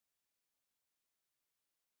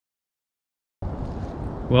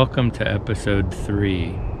Welcome to episode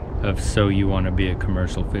 3 of So You Want to Be a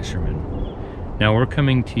Commercial Fisherman. Now we're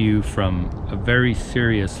coming to you from a very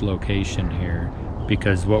serious location here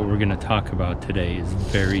because what we're going to talk about today is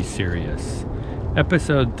very serious.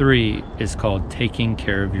 Episode 3 is called Taking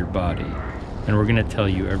Care of Your Body, and we're going to tell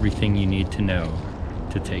you everything you need to know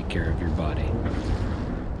to take care of your body.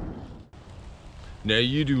 Now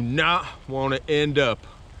you do not want to end up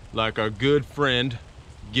like our good friend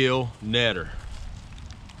Gil Netter.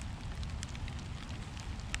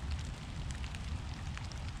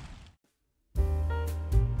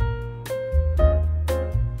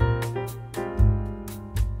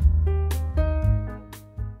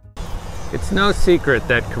 It's no secret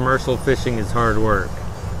that commercial fishing is hard work.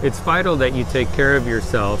 It's vital that you take care of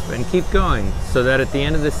yourself and keep going so that at the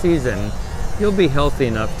end of the season, you'll be healthy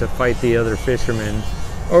enough to fight the other fishermen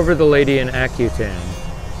over the lady in Akutan,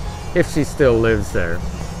 if she still lives there.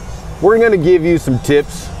 We're going to give you some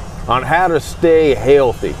tips on how to stay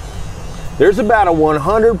healthy. There's about a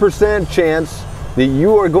 100% chance that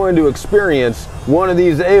you are going to experience one of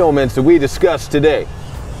these ailments that we discussed today.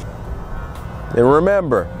 And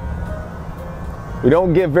remember, we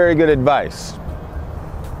don't give very good advice.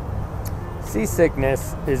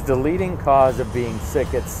 Seasickness is the leading cause of being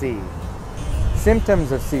sick at sea.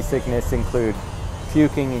 Symptoms of seasickness include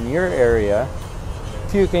puking in your area,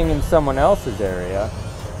 puking in someone else's area,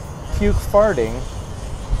 puke farting,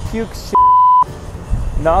 puke shit,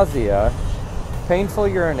 nausea, painful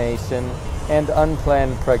urination, and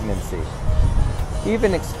unplanned pregnancy.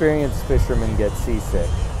 Even experienced fishermen get seasick.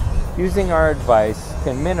 Using our advice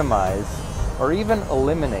can minimize or even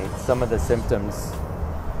eliminate some of the symptoms.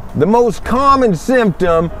 The most common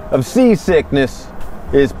symptom of seasickness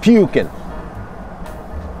is puking.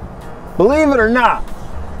 Believe it or not,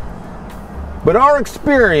 but our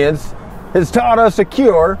experience has taught us a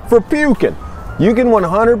cure for puking. You can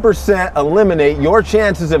 100% eliminate your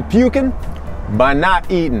chances of puking by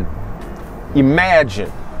not eating.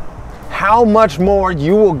 Imagine how much more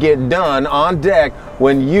you will get done on deck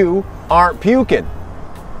when you aren't puking.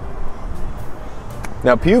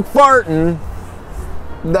 Now, puke farting,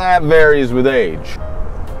 that varies with age.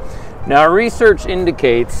 Now, research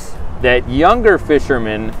indicates that younger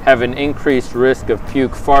fishermen have an increased risk of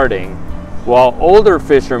puke farting, while older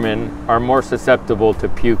fishermen are more susceptible to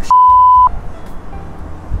puke.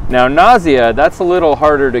 Now, nausea, that's a little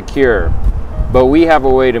harder to cure, but we have a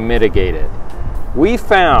way to mitigate it. We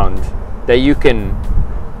found that you can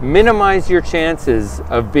minimize your chances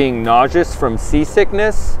of being nauseous from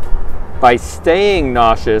seasickness by staying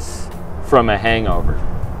nauseous from a hangover.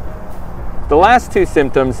 The last two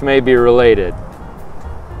symptoms may be related.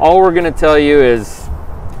 All we're going to tell you is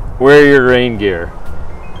wear your rain gear.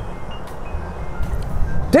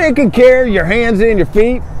 Taking care of your hands and your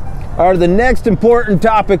feet are the next important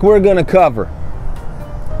topic we're going to cover.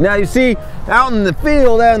 Now you see, out in the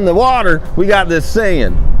field, out in the water, we got this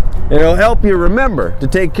saying. It'll help you remember to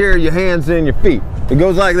take care of your hands and your feet. It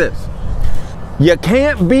goes like this. You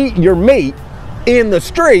can't beat your mate in the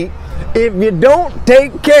street if you don't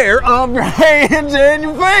take care of your hands and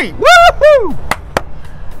your feet. Woo-hoo!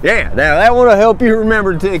 Yeah, now that one will help you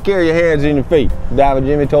remember to take care of your hands and your feet. Diamond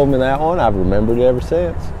Jimmy told me that one. I've remembered it ever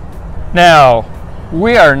since. Now,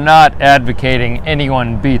 we are not advocating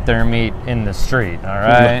anyone beat their meat in the street, all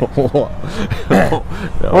right? No.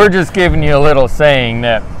 We're just giving you a little saying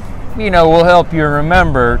that, will help you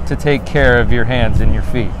remember to take care of your hands and your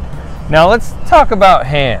feet. Now let's talk about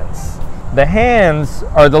hands. The hands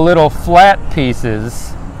are the little flat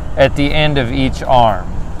pieces at the end of each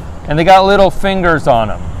arm, and they got little fingers on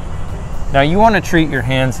them. Now you want to treat your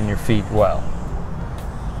hands and your feet well,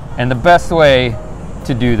 and the best way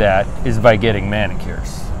to do that is by getting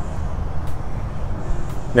manicures.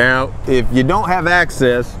 Now, if you don't have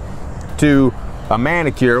access to a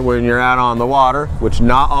manicure when you're out on the water, which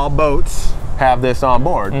not all boats have this on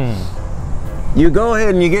board, you go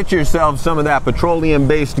ahead and you get yourself some of that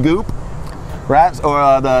petroleum-based goop, right?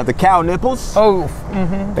 Or the cow nipples. Oh.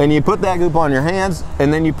 And you put that goop on your hands,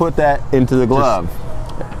 and then you put that into the glove.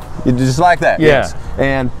 Just like that. Yeah. Yes.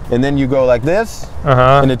 And then you go like this,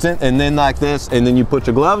 and then like this, and then you put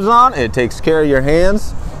your gloves on. It takes care of your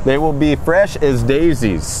hands. They will be fresh as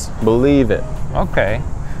daisies. Believe it. Okay.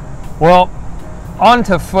 Well, on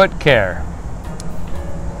to foot care.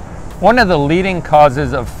 One of the leading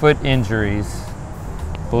causes of foot injuries,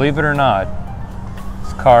 believe it or not,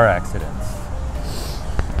 is car accidents.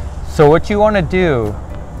 So what you want to do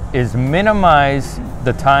is minimize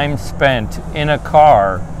the time spent in a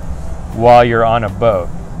car while you're on a boat.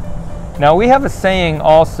 Now we have a saying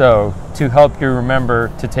also to help you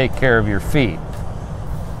remember to take care of your feet.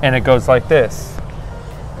 And it goes like this.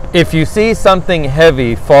 If you see something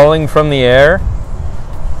heavy falling from the air,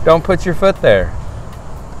 don't put your foot there.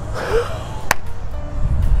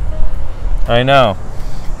 I know.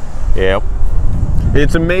 Yep.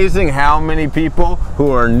 It's amazing how many people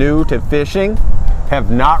who are new to fishing have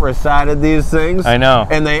not recited these things. I know.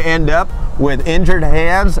 And they end up with injured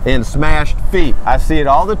hands and smashed feet. I see it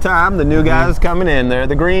all the time. The new guys coming in, they're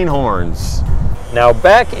the greenhorns. Now,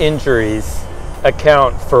 back injuries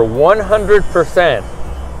account for 100%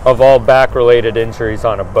 of all back-related injuries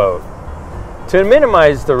on a boat. To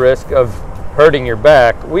minimize the risk of hurting your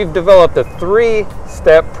back, we've developed a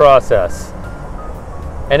 3-step process,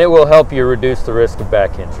 and it will help you reduce the risk of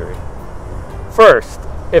back injury. First,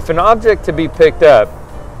 if an object to be picked up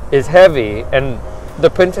is heavy and the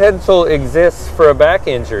potential exists for a back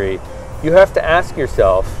injury, you have to ask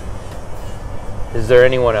yourself, is there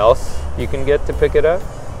anyone else you can get to pick it up?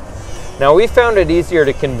 Now, we found it easier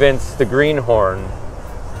to convince the greenhorn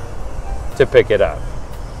to pick it up.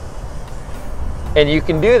 And you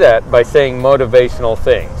can do that by saying motivational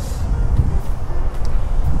things.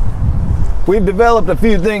 We've developed a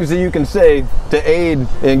few things that you can say to aid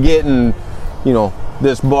in getting, you know,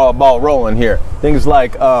 this ball rolling here. Things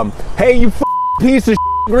like, hey, you piece of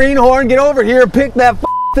greenhorn, get over here, pick that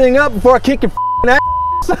thing up before I kick your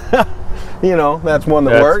ass. You know, that's one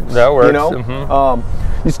that works. That works. You know,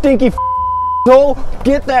 you stinky hole,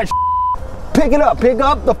 get that pick it up, pick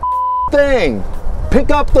up the thing, pick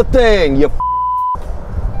up the thing. You.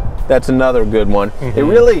 That's another good one. It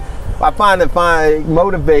really, I find it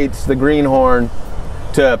motivates the greenhorn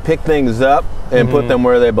to pick things up and put them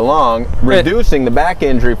where they belong, reducing the back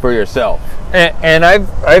injury for yourself. And I've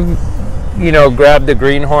you know, grabbed the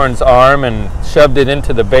greenhorn's arm and shoved it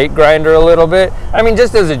into the bait grinder a little bit. I mean,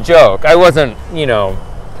 just as a joke. I wasn't, you know.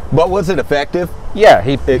 But was it effective? Yeah,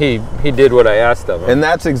 he did what I asked of him. And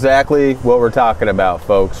that's exactly what we're talking about,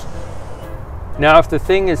 folks. Now, if the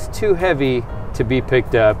thing is too heavy to be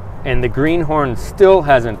picked up and the greenhorn still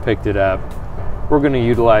hasn't picked it up, we're going to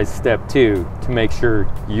utilize step 2 to make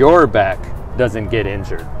sure your back doesn't get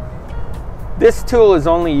injured. This tool is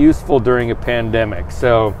only useful during a pandemic,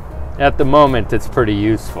 so at the moment it's pretty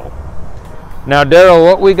useful. Now, Daryl,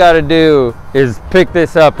 what we got to do is pick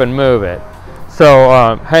this up and move it.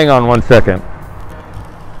 So hang on one second.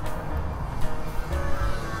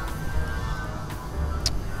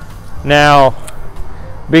 Now,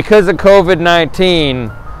 because of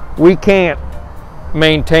COVID-19, we can't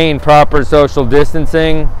maintain proper social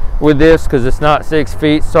distancing with this because it's not 6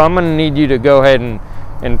 feet. So I'm going to need you to go ahead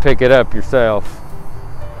and pick it up yourself.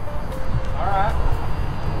 All right.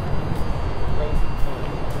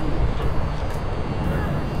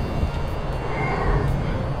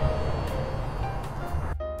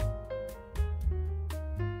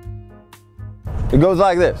 It goes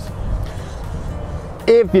like this.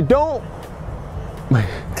 If you don't...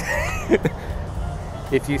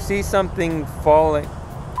 If you see something falling...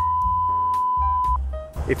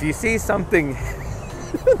 If you see something...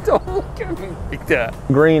 Don't look at me like that.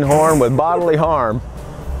 Greenhorn with bodily harm.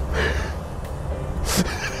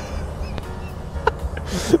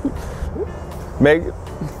 Make...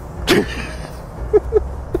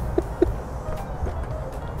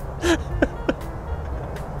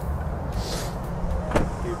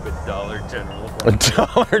 A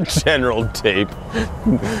Dollar General tape.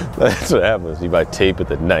 That's what happens. You buy tape at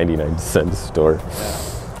the 99-cent store.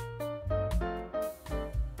 Yeah.